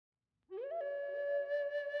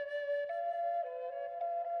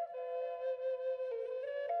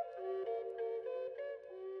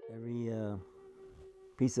Every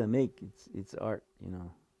piece I make, it's art,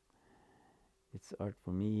 It's art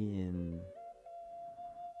for me, and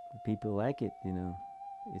people like it,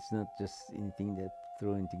 It's not just anything that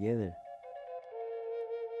thrown together.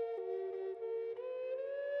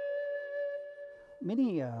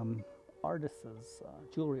 Many artists,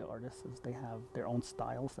 jewelry artists, they have their own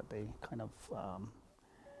styles that they kind of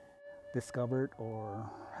discovered or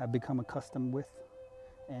have become accustomed with.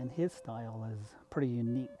 And his style is pretty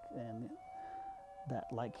unique, and that,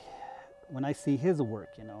 like, when I see his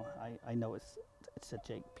work, I know it's a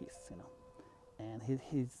Jake piece, and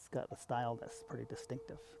he's got a style that's pretty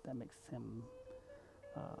distinctive that makes him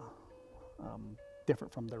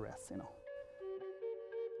different from the rest.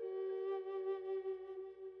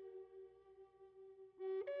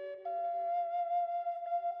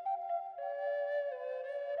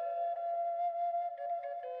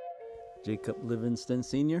 Jacob Livingston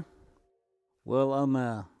Sr. Well, I'm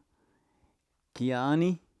a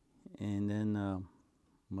Kiani, and then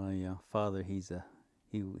my father, he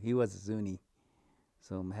was a Zuni,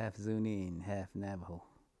 so I'm half Zuni and half Navajo.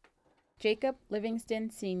 Jacob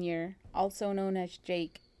Livingston Sr., also known as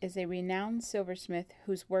Jake, is a renowned silversmith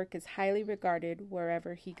whose work is highly regarded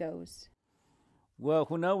wherever he goes. Well,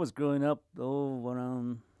 when I was growing up,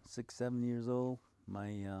 around 6, 7 years old,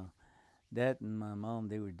 my dad and my mom,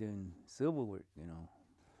 they were doing silver work.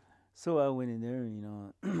 So I went in there,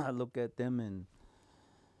 I looked at them,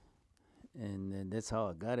 and that's how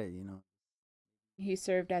I got it. He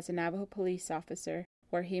served as a Navajo police officer,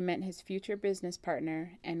 where he met his future business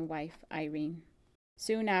partner and wife, Irene.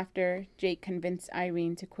 Soon after, Jake convinced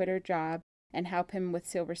Irene to quit her job and help him with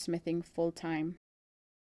silversmithing full-time.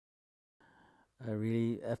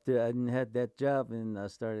 After I didn't had that job and I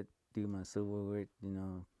started doing my silver work,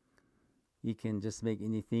 you can just make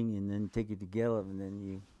anything and then take it to Gallup, and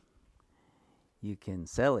then you can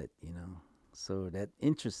sell it. So that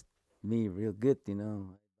interests me real good.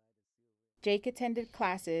 Jake attended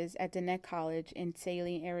classes at Diné College in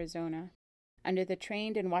Tsaile, Arizona, under the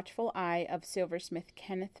trained and watchful eye of silversmith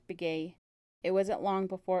Kenneth Begay. It wasn't long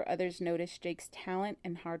before others noticed Jake's talent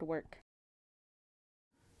and hard work.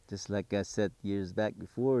 Just like I said years back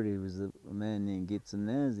before, there was a man named Gibson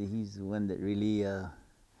Nazi. He's the one that really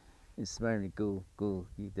inspired me to go.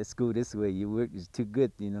 Let's go this way. Your work is too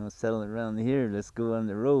good, selling around here. Let's go on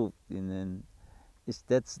the road. And then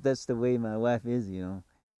that's the way my wife is.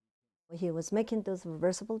 He was making those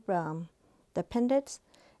reversible the pendants,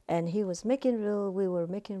 and we were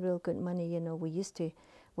making real good money. We used to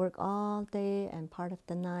work all day and part of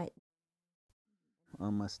the night.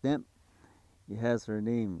 On my stamp, it has her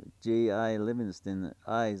name, J.I. Livingston.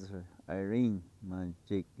 I is her Irene, my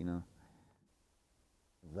Jake.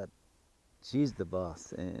 But she's the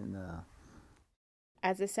boss, and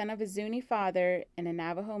As the son of a Zuni father and a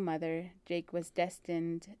Navajo mother, Jake was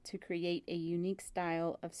destined to create a unique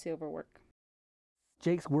style of silverwork.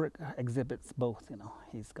 Jake's work exhibits both.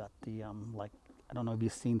 He's got the I don't know if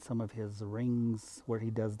you've seen some of his rings where he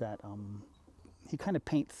does that. He kind of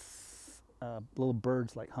paints little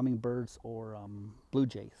birds like hummingbirds or blue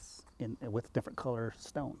jays with different color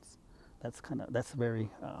stones. That's very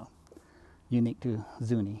unique to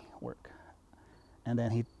Zuni work. And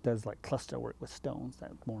then he does like cluster work with stones,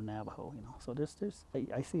 that more Navajo. So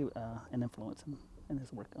I see an influence in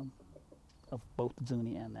his work of both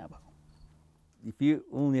Zuni and Navajo. if you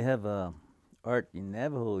only have art in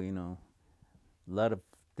Navajo,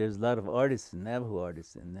 there's a lot of artists, Navajo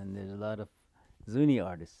artists, and then there's a lot of Zuni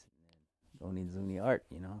artists, only Zuni art.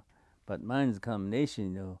 But mine's a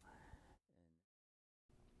combination.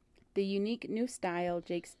 The unique new style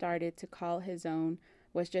Jake started to call his own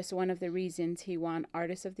was just one of the reasons he won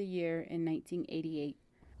Artist of the Year in 1988.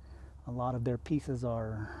 A lot of their pieces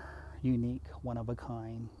are unique, one of a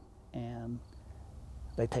kind, and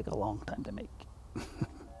they take a long time to make.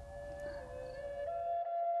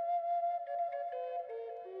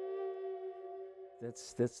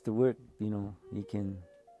 That's the work. You can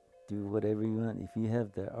do whatever you want if you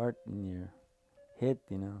have the art in your head.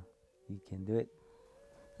 You can do it.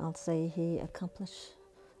 I'll say he accomplished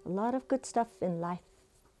a lot of good stuff in life.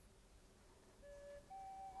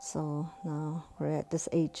 So now we're at this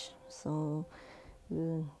age, so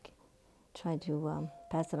we'll try to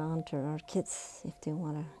pass it on to our kids if they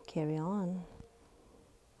want to carry on.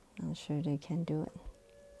 I'm sure they can do it.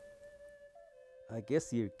 I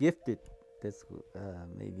guess you're gifted.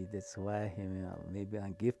 Maybe that's why. Maybe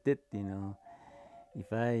I'm gifted.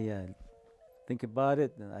 If I think about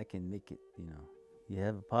it, then I can make it. You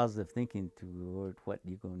have a positive thinking toward what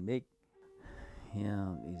you're going to make.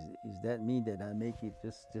 Is that mean that I make it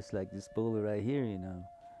just like this boulder right here?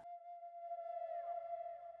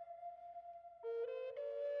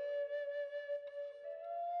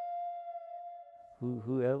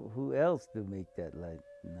 who else do make that light?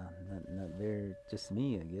 Not there, just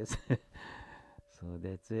me, I guess. So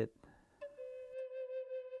that's it.